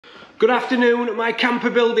Good afternoon, my camper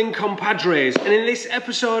building compadres, and in this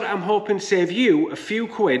episode I'm hoping to save you a few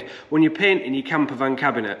quid when you're painting your camper van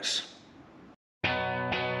cabinets.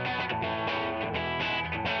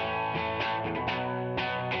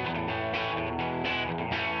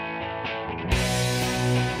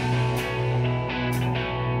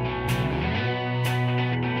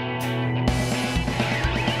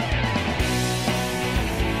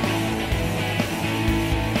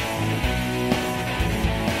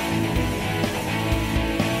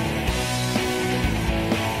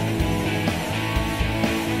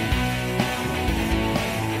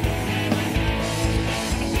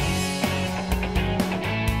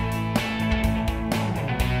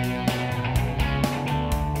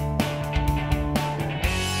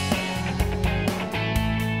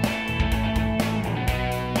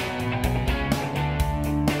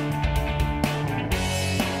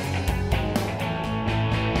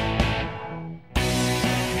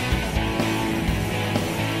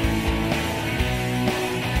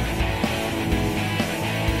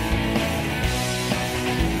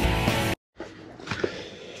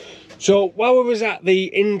 So while we was at the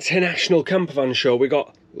International Camper Van Show, we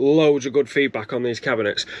got loads of good feedback on these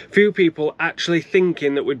cabinets. Few people actually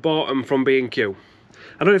thinking that we'd bought them from B&Q.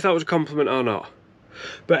 I don't know if that was a compliment or not.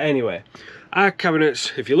 But anyway, our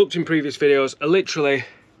cabinets, if you looked in previous videos, are literally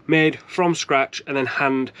made from scratch and then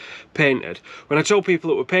hand painted. When I told people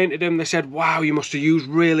that we painted them, they said, wow, you must have used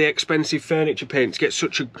really expensive furniture paint to get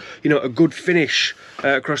such a, a good finish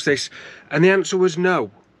across this. And the answer was no.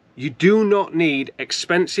 You do not need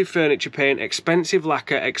expensive furniture paint, expensive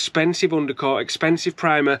lacquer, expensive undercoat, expensive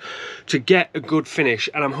primer to get a good finish.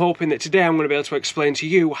 And I'm hoping that today I'm going to be able to explain to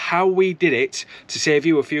you how we did it to save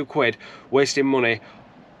you a few quid wasting money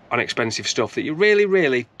on expensive stuff that you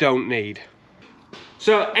really don't need.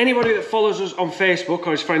 So anybody that follows us on Facebook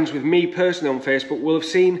or is friends with me personally on Facebook will have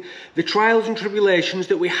seen the trials and tribulations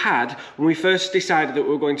that we had when we first decided that we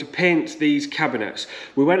were going to paint these cabinets.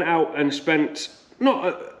 We went out and spent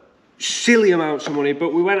not silly amounts of money,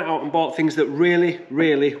 but we went out and bought things that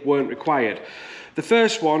really weren't required. The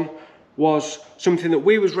first one was something that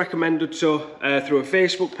we was recommended to through a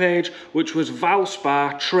Facebook page, which was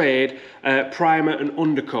Valspar Trade primer and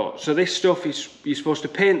undercoat. So this stuff is, you're supposed to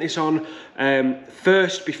paint this on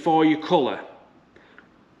first before you colour.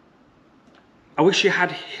 I wish you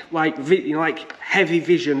had like heavy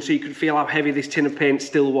vision so you could feel how heavy this tin of paint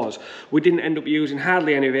still was. We didn't end up using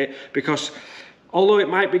hardly any of it because although it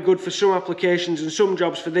might be good for some applications and some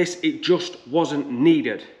jobs, for this, it just wasn't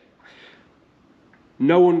needed.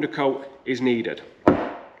 No undercoat is needed.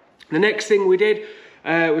 The next thing we did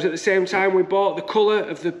was at the same time we bought the colour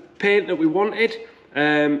of the paint that we wanted.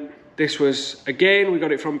 This was, again, we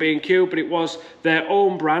got it from B&Q, but it was their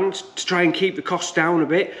own brand to try and keep the cost down a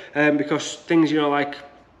bit because things, like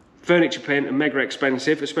furniture paint are mega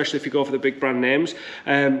expensive, especially if you go for the big brand names.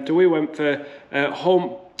 So we went for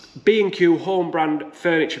B&Q home brand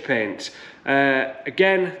furniture paint.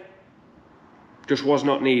 Again, just was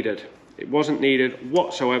not needed. It wasn't needed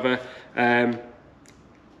whatsoever, and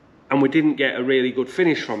we didn't get a really good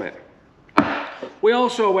finish from it. We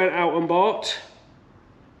also went out and bought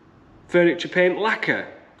furniture paint lacquer.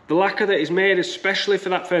 The lacquer that is made especially for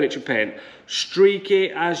that furniture paint. Streak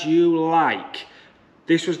it as you like.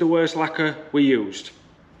 This was the worst lacquer we used.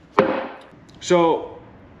 So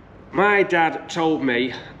my dad told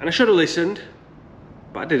me, and I should have listened,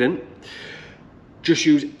 but I didn't, just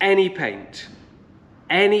use any paint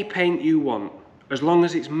you want, as long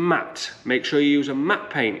as it's matte. Make sure you use a matte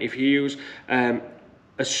paint. If you use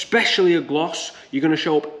especially a gloss, you're going to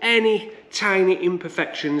show up any tiny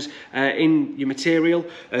imperfections in your material,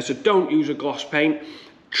 so don't use a gloss paint.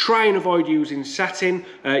 Try and avoid using satin.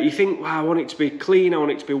 You think, wow, I want it to be clean, I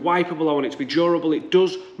want it to be wipeable, I want it to be durable. It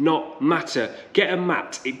does not matter. Get a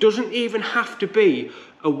matte. It doesn't even have to be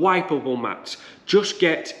a wipeable matte. Just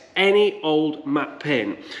get any old matte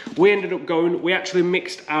paint. We ended up we actually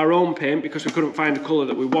mixed our own paint because we couldn't find a colour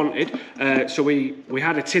that we wanted. So we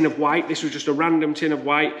had a tin of white. This was just a random tin of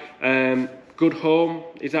white. Good Home,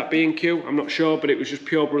 is that B&Q? I'm not sure, but it was just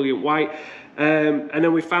pure brilliant white. And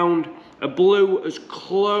then we found a blue as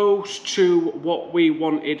close to what we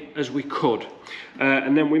wanted as we could.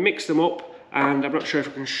 And then we mixed them up, and I'm not sure if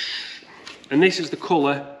I can and this is the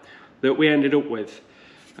colour that we ended up with.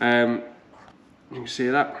 You can see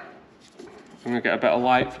that. I'm gonna get a better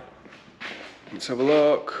light. Let's have a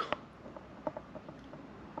look.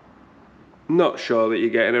 Not sure that you're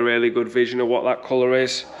getting a really good vision of what that colour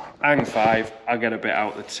is. Hang 5, I'll get a bit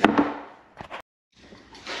out of the tin.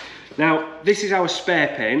 Now, this is our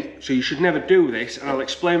spare paint, so you should never do this, and I'll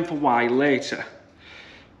explain for why later.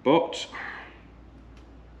 But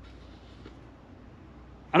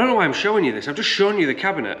I don't know why I'm showing you this, I've just shown you the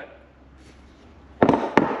cabinet.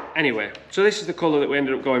 Anyway, so this is the colour that we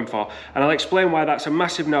ended up going for, and I'll explain why that's a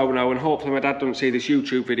massive no-no, and hopefully my dad doesn't see this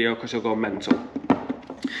YouTube video because he'll go mental.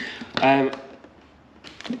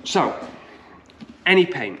 So, any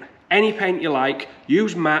paint you like,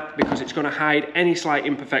 use matte because it's going to hide any slight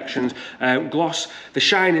imperfections. Gloss, the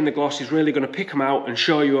shine in the gloss is really going to pick them out and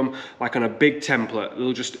show you them like on a big template.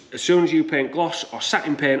 They'll just, as soon as you paint gloss or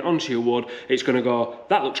satin paint onto your wood, it's going to go,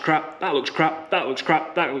 that looks crap, that looks crap, that looks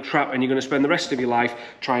crap, that looks crap, and you're going to spend the rest of your life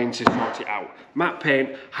trying to sort it out. Matte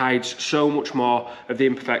paint hides so much more of the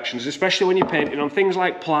imperfections, especially when you're painting on things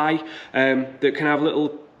like ply that can have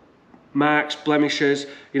little marks, blemishes,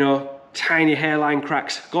 you know, tiny hairline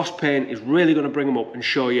cracks. Gloss paint is really going to bring them up and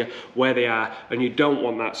show you where they are, and you don't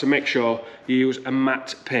want that, so make sure you use a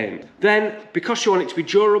matte paint. Then, because you want it to be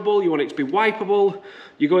durable, you want it to be wipeable,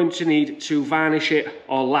 you're going to need to varnish it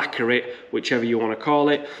or lacquer it, whichever you want to call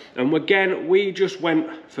it. And again, we just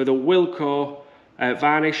went for the Wilko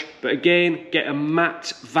varnish, but again, get a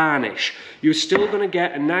matte varnish. You're still going to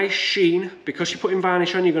get a nice sheen because you're putting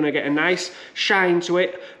varnish on. You're going to get a nice shine to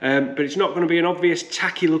it, but it's not going to be an obvious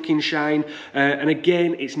tacky looking shine, and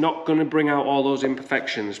again, it's not going to bring out all those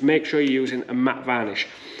imperfections. Make sure you're using a matte varnish.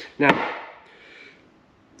 Now,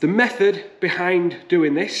 the method behind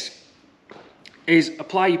doing this is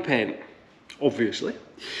apply your paint, obviously.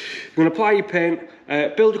 You're going to apply your paint,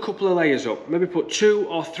 build a couple of layers up, maybe put 2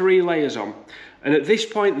 or 3 layers on. And at this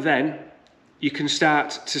point then, you can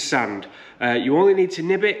start to sand. You only need to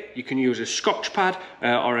nib it. You can use a Scotch pad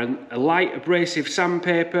or a light abrasive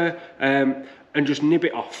sandpaper and just nib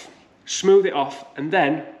it off. Smooth it off, and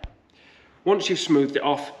then, once you've smoothed it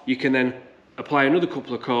off, you can then apply another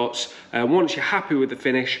couple of coats. Once you're happy with the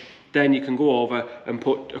finish, then you can go over and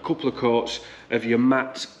put a couple of coats of your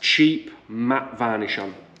matte, cheap matte varnish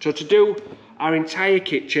on. So to do our entire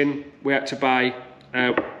kitchen, we had to buy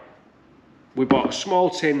we bought a small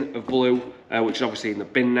tin of blue, which is obviously in the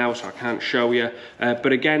bin now, so I can't show you.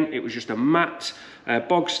 But again, it was just a matte,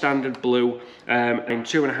 bog standard blue, and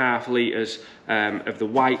 2.5 litres of the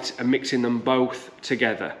white, and mixing them both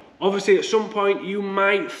together. Obviously, at some point, you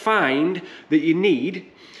might find that you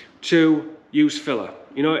need to use filler.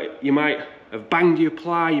 You know, you might have banged your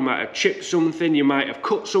ply, you might have chipped something, you might have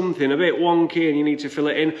cut something a bit wonky and you need to fill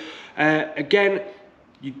it in. Again,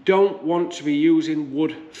 you don't want to be using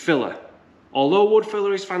wood filler. Although wood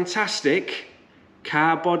filler is fantastic,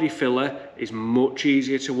 car body filler is much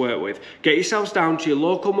easier to work with. Get yourselves down to your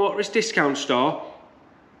local motorist discount shop.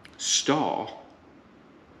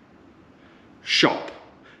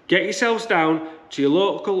 Get yourselves down to your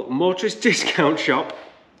local motorist discount shop,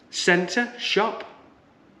 centre, shop.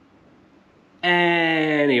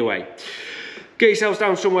 Anyway, get yourselves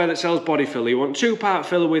down somewhere that sells body filler. You want 2-part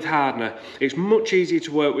filler with hardener. It's much easier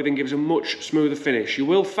to work with and gives a much smoother finish. You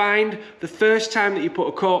will find the first time that you put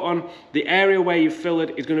a coat on, the area where you've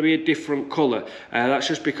fillered is going to be a different colour. That's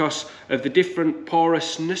just because of the different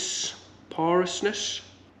porousness.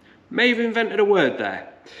 May have invented a word there.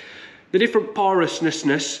 The different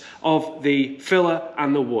porousness of the filler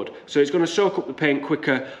and the wood. So it's going to soak up the paint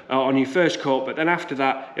quicker on your first coat, but then after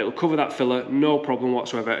that, it'll cover that filler, no problem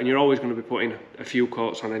whatsoever, and you're always going to be putting a few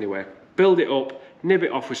coats on anyway. Build it up, nib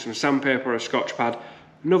it off with some sandpaper or a Scotch pad,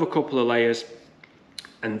 another couple of layers,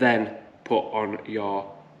 and then put on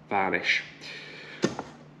your varnish.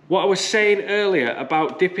 What I was saying earlier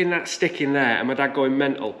about dipping that stick in there and my dad going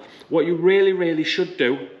mental, what you really should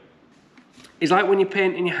do is like when you're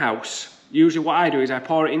painting your house. Usually what I do is I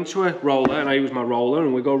pour it into a roller, and I use my roller,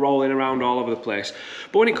 and we go rolling around all over the place.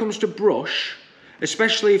 But when it comes to brush,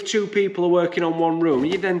 especially if 2 people are working on one room,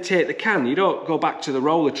 you then take the can. You don't go back to the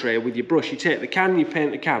roller tray with your brush. You take the can, you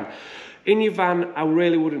paint the can. In your van, I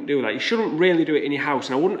really wouldn't do that. You shouldn't really do it in your house,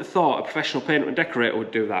 and I wouldn't have thought a professional painter and decorator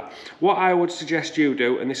would do that. What I would suggest you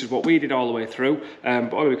do, and this is what we did all the way through,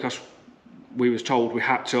 but only because we was told we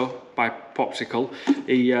had to by Popsicle,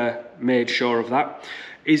 he made sure of that,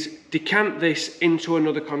 is decant this into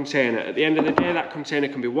another container. At the end of the day, that container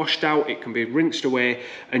can be washed out, it can be rinsed away,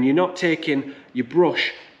 and you're not taking your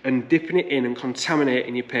brush and dipping it in and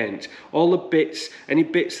contaminating your paint. All the bits, any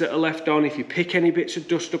bits that are left on, if you pick any bits of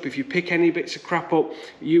dust up, if you pick any bits of crap up,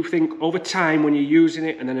 you think over time when you're using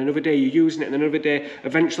it, and then another day you're using it, and another day,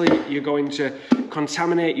 eventually you're going to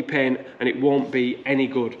contaminate your paint and it won't be any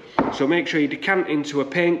good. So make sure you decant into a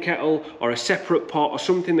paint kettle or a separate pot or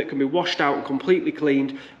something that can be washed out and completely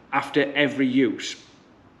cleaned after every use.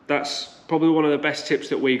 That's probably one of the best tips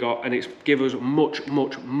that we got, and it's given us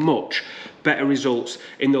much better results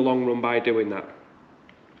in the long run by doing that.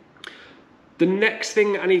 The next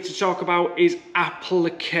thing I need to talk about is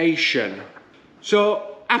application.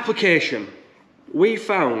 So Application. We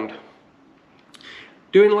found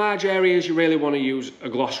doing large areas you really want to use a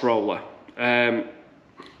gloss roller.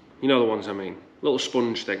 You know the ones I mean, little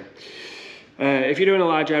sponge thing. If you're doing a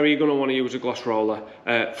large area, you're going to want to use a gloss roller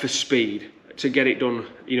for speed, to get it done,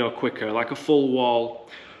 you know, quicker, like a full wall.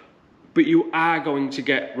 But you are going to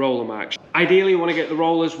get roller marks. Ideally, you want to get the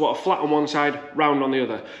rollers what are flat on one side, round on the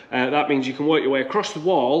other. That means you can work your way across the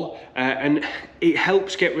wall and it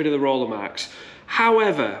helps get rid of the roller marks.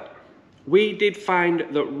 However, we did find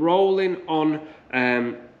that rolling on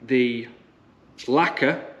the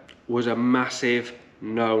lacquer was a massive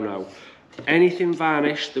no-no. Anything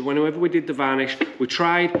varnished, whenever we did the varnish, we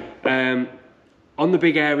tried on the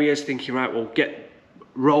big areas thinking, right, well,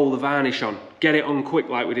 roll the varnish on, get it on quick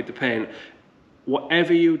like we did the paint.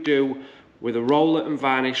 Whatever you do with a roller and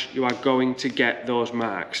varnish, you are going to get those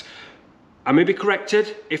marks. I may be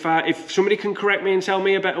corrected. If somebody can correct me and tell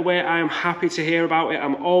me a better way, I am happy to hear about it.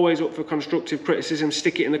 I'm always up for constructive criticism.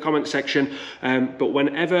 Stick it in the comment section. But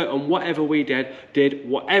whenever and whatever we did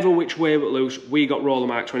whatever which way but loose, we got roller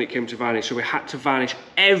marks when it came to varnish. So we had to varnish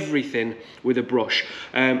everything with a brush.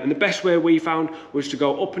 And the best way we found was to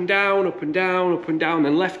go up and down, up and down, up and down,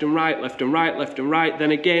 then left and right, left and right, left and right. Then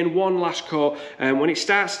again, one last coat. When it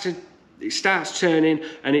starts turning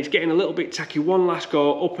and it's getting a little bit tacky, one last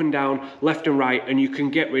go, up and down, left and right, and you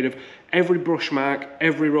can get rid of every brush mark,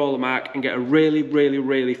 every roller mark, and get a really, really,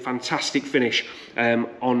 really fantastic finish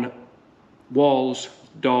on walls,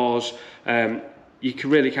 doors. You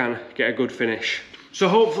really can get a good finish. So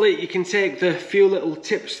hopefully you can take the few little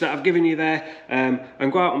tips that I've given you there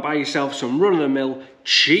and go out and buy yourself some run-of-the-mill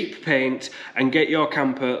cheap paint and get your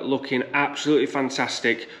camper looking absolutely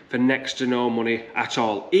fantastic for next to no money at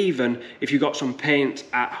all, even if you got some paint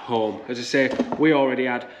at home. As I say, we already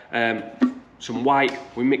had some white,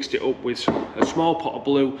 we mixed it up with a small pot of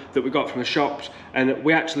blue that we got from the shops, and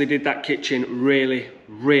we actually did that kitchen really,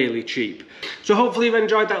 really cheap. So hopefully you've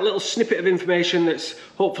enjoyed that little snippet of information that's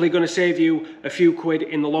hopefully going to save you a few quid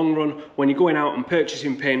in the long run when you're going out and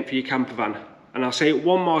purchasing paint for your camper van. And I'll say it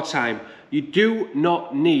one more time, you do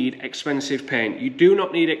not need expensive paint. You do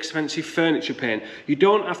not need expensive furniture paint. You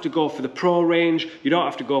don't have to go for the Pro range. You don't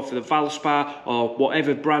have to go for the Valspar or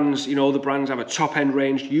whatever brands, you know, the brands have a top end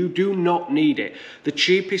range. You do not need it. The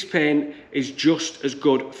cheapest paint is just as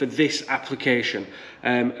good for this application.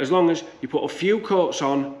 As long as you put a few coats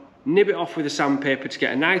on, nib it off with a sandpaper to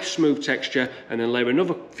get a nice smooth texture, and then layer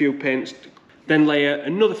another few paints, then layer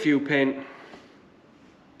another few paint,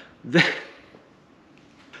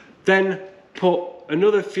 then put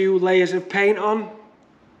another few layers of paint on,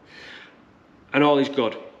 and all is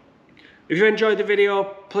good. If you enjoyed the video,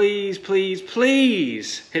 please, please,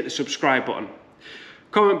 please hit the subscribe button.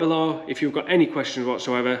 Comment below if you've got any questions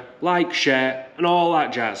whatsoever, like, share, and all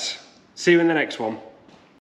that jazz. See you in the next one.